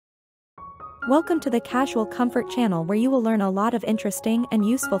Welcome to the Casual Comfort channel where you will learn a lot of interesting and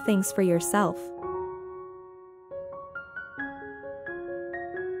useful things for yourself.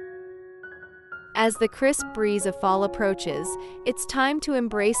 As the crisp breeze of fall approaches, it's time to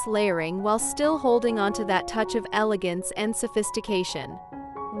embrace layering while still holding onto that touch of elegance and sophistication.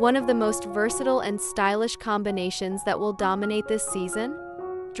 One of the most versatile and stylish combinations that will dominate this season?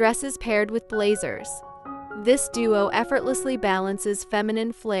 Dresses paired with blazers. This duo effortlessly balances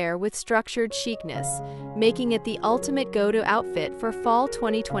feminine flair with structured chicness, making it the ultimate go-to outfit for fall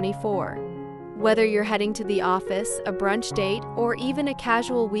 2024. Whether you're heading to the office, a brunch date, or even a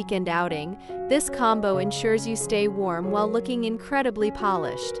casual weekend outing, this combo ensures you stay warm while looking incredibly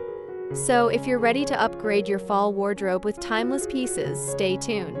polished. So, if you're ready to upgrade your fall wardrobe with timeless pieces, stay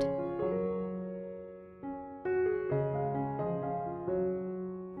tuned.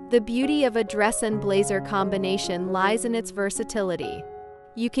 The beauty of a dress and blazer combination lies in its versatility.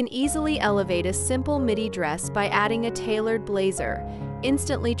 You can easily elevate a simple midi dress by adding a tailored blazer,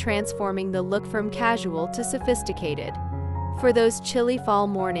 instantly transforming the look from casual to sophisticated. For those chilly fall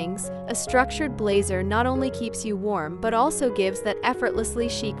mornings, a structured blazer not only keeps you warm but also gives that effortlessly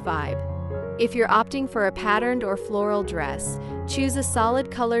chic vibe. If you're opting for a patterned or floral dress, choose a solid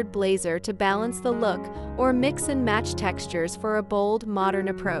colored blazer to balance the look or mix and match textures for a bold, modern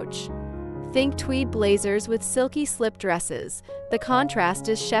approach. Think tweed blazers with silky slip dresses. The contrast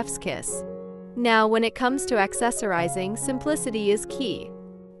is chef's kiss. Now, when it comes to accessorizing, simplicity is key.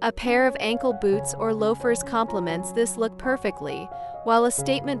 A pair of ankle boots or loafers complements this look perfectly, while a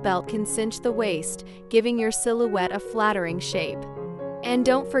statement belt can cinch the waist, giving your silhouette a flattering shape. And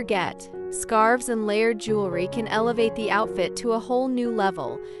don't forget, scarves and layered jewelry can elevate the outfit to a whole new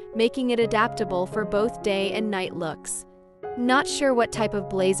level, making it adaptable for both day and night looks. Not sure what type of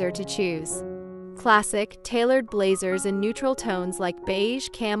blazer to choose? Classic, tailored blazers in neutral tones like beige,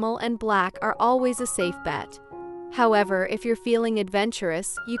 camel, and black are always a safe bet. However, if you're feeling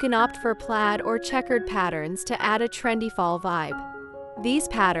adventurous, you can opt for plaid or checkered patterns to add a trendy fall vibe. These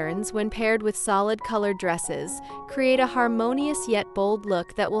patterns, when paired with solid colored dresses, create a harmonious yet bold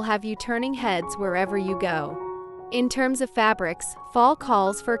look that will have you turning heads wherever you go. In terms of fabrics, fall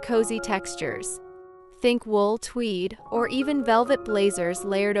calls for cozy textures. Think wool, tweed, or even velvet blazers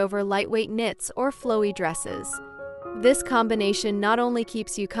layered over lightweight knits or flowy dresses. This combination not only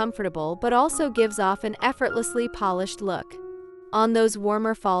keeps you comfortable but also gives off an effortlessly polished look. On those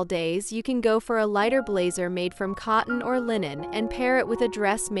warmer fall days, you can go for a lighter blazer made from cotton or linen and pair it with a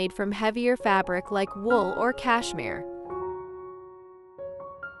dress made from heavier fabric like wool or cashmere.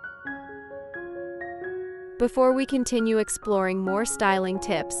 Before we continue exploring more styling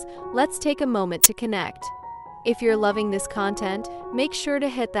tips, let's take a moment to connect. If you're loving this content, make sure to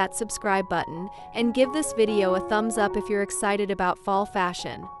hit that subscribe button and give this video a thumbs up if you're excited about fall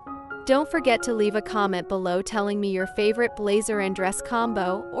fashion. Don't forget to leave a comment below telling me your favorite blazer and dress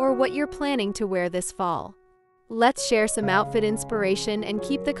combo or what you're planning to wear this fall. Let's share some outfit inspiration and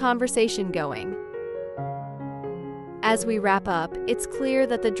keep the conversation going. As we wrap up, it's clear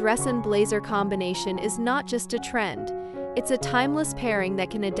that the dress and blazer combination is not just a trend. It's a timeless pairing that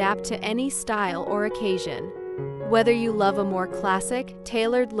can adapt to any style or occasion. Whether you love a more classic,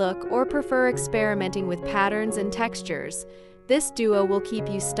 tailored look or prefer experimenting with patterns and textures, this duo will keep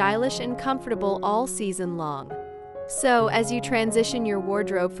you stylish and comfortable all season long. So, as you transition your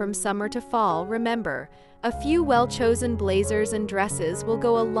wardrobe from summer to fall, remember, a few well-chosen blazers and dresses will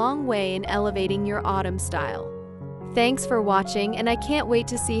go a long way in elevating your autumn style. Thanks for watching, and I can't wait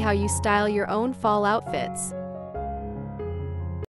to see how you style your own fall outfits.